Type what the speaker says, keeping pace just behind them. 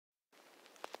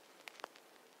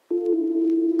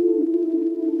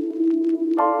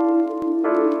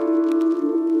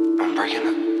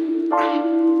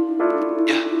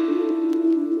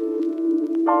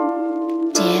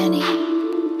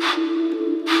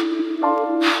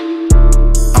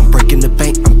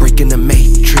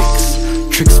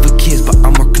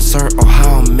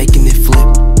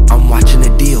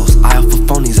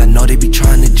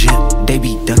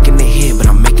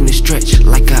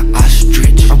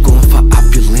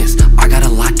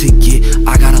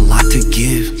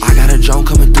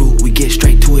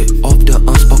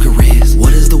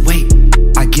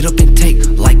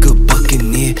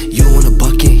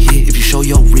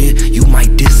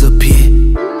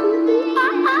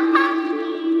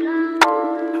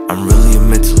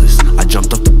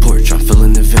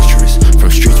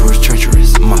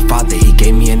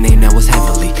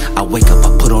wake up,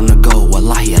 I put on the go.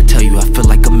 Wallahi, I tell you, I feel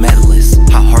like a medalist.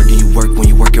 How hard do you work when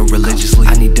you working religiously?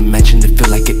 I need dimension to feel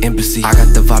like an embassy. I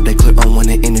got the vibe that clear on when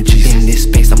the energy. In this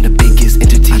space, I'm the biggest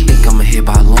entity. I think I'ma hit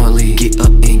by lonely. Get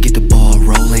up and get the ball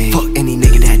rolling. Fuck any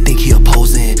nigga that think he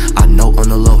opposing. I know on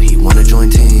the low he wanna join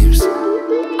teams.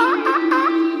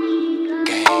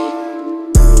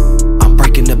 I'm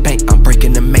breaking the bank, I'm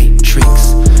breaking the matrix.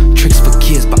 Tricks for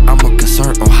kids, but I'm more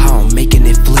concerned on how I'm making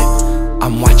it flip.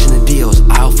 I'm watching the deals,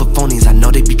 eye out for phonies, I know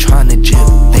they be trying to jib.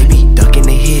 They be ducking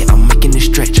their head, I'm making it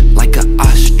stretch like an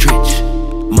ostrich.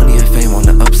 Money and fame on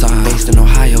the upside, based in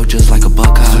Ohio just like a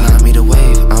buckeye. Tsunami the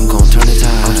wave, I'm gon' turn the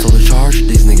tide. I'm still in charge,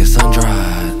 these niggas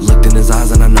sun-dried. Looked in his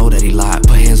eyes and I know that he lied.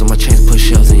 Put hands on my chest, put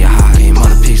shells in your hide. Came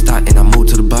out of pigsty and I moved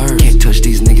to the bird. Can't touch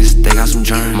these niggas, they got some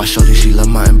germs. My shorty, she love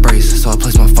my embrace, so I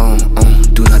place my phone on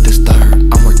do not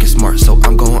disturb. I'm working smart, so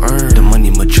I'm gon' earn. The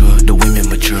money mature, the women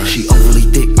mature. She overly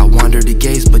thick, I wander the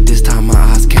gaze, but this time my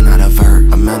eyes cannot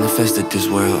avert. I manifested this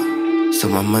world, so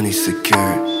my money's secure.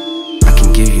 I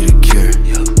can give you the cure.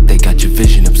 They got your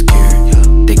vision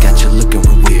obscured. They got you looking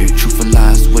weird. Truth or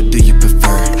lies, what do you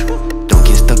prefer? Don't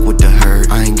get stuck with the herd.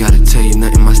 I ain't gotta tell you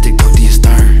nothing, my stick talk to your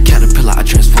stern. Caterpillar, I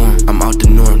transform, I'm out the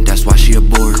norm, that's why she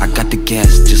aboard. I got the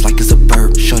gas, just like it's a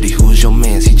burp. Shorty, who is your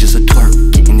mans? He just a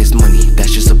twerp. Getting this money,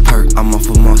 that's just a perk. I'm off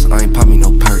of Moss, I ain't pop me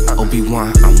no perk.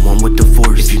 Obi-Wan, I'm one with the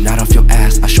force. If you're not off your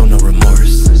ass, I show no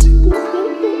remorse.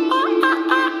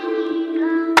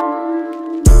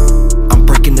 I'm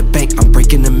breaking the bank, I'm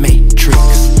breaking the matrix.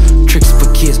 Tricks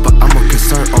for kids, but I'm more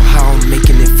concerned on how I'm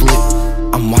making it flip.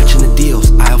 I'm watching the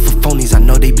deals, eye out for phonies, I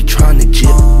know they be trying to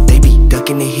jib. They be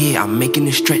ducking their head, I'm making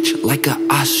it stretch like an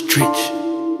ostrich.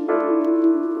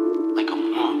 Like a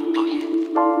motherfucker.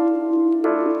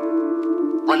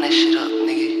 Run that shit up.